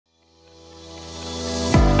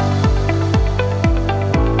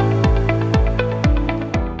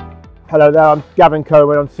Hello there, I'm Gavin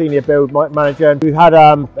Coleman, I'm Senior Build Manager. We've had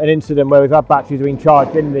an incident where we've had batteries being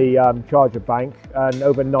charged in the charger bank, and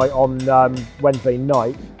overnight on Wednesday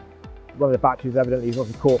night, one of the batteries evidently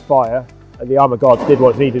caught fire. And the Armorgard did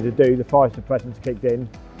what it needed to do, the fire suppressants kicked in,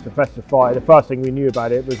 suppressed the fire. The first thing we knew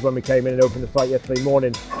about it was when we came in and opened the site yesterday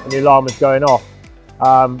morning and the alarm was going off.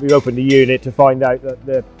 We opened the unit to find out that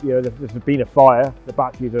there's been a fire, the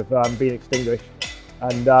batteries have been extinguished,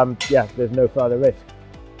 and yeah, there's no further risk.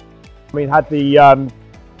 I mean, had the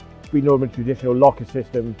normal traditional locker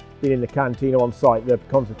system been in the canteen or on site, the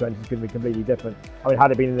consequences could be completely different. I mean,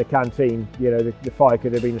 had it been in the canteen, the fire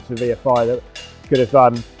could have been a severe fire that could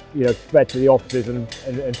have spread to the offices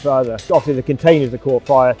and further. Obviously, the containers that caught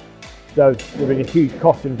fire, there's been a huge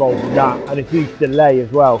cost involved in that and a huge delay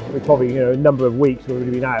as well. We probably, a number of weeks we would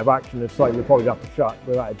have been out of action. The site would probably have to shut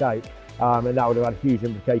without a doubt, and that would have had a huge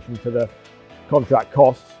implication to the contract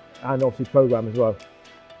costs and obviously program as well.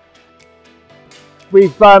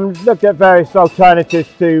 We've looked at various alternatives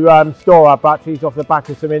to store our batteries off the back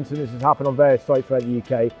of some incidents that happened on various sites throughout the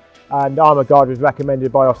UK, and Armorgard was recommended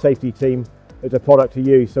by our safety team as a product to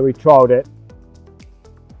use, so we trialled it.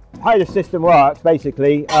 How the system works,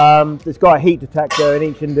 basically, it's got a heat detector in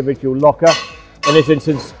each individual locker. In this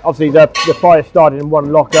instance, obviously the fire started in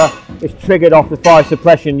one locker, it's triggered off the fire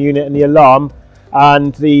suppression unit and the alarm,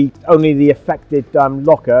 and only the affected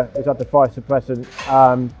locker has had the fire suppressant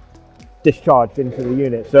discharged into the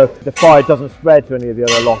unit, so the fire doesn't spread to any of the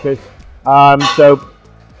other lockers. So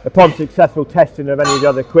upon successful testing of any of the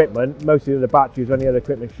other equipment, most of the batteries or any other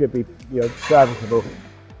equipment should be serviceable.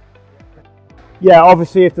 Yeah,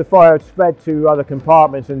 obviously if the fire had spread to other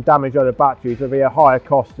compartments and damaged other batteries, there'd be a higher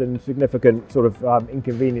cost and significant sort of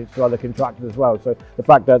inconvenience for other contractors as well. So the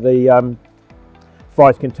fact that the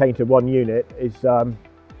fire is contained to one unit is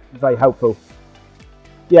very helpful.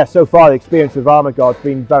 Yeah, so far the experience with Armorgard has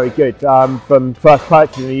been very good. From first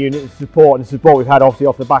purchasing the unit, the support we've had obviously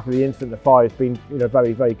off the back of the incident, the fire has been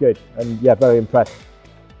very, very good, and yeah, very impressed.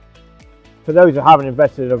 For those who haven't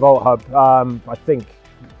invested in a VoltHub, I think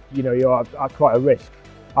you're at quite a risk.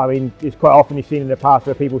 I mean, it's quite often you've seen in the past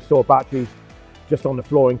where people store batteries just on the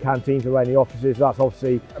floor in canteens around the offices. That's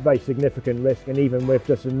obviously a very significant risk, and even with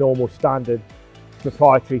just a normal standard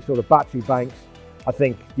proprietary sort of battery banks, I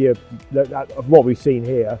think of what we've seen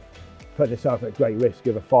here, putting yourself at great risk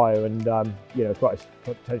of a fire and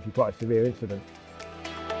potentially quite a severe incident.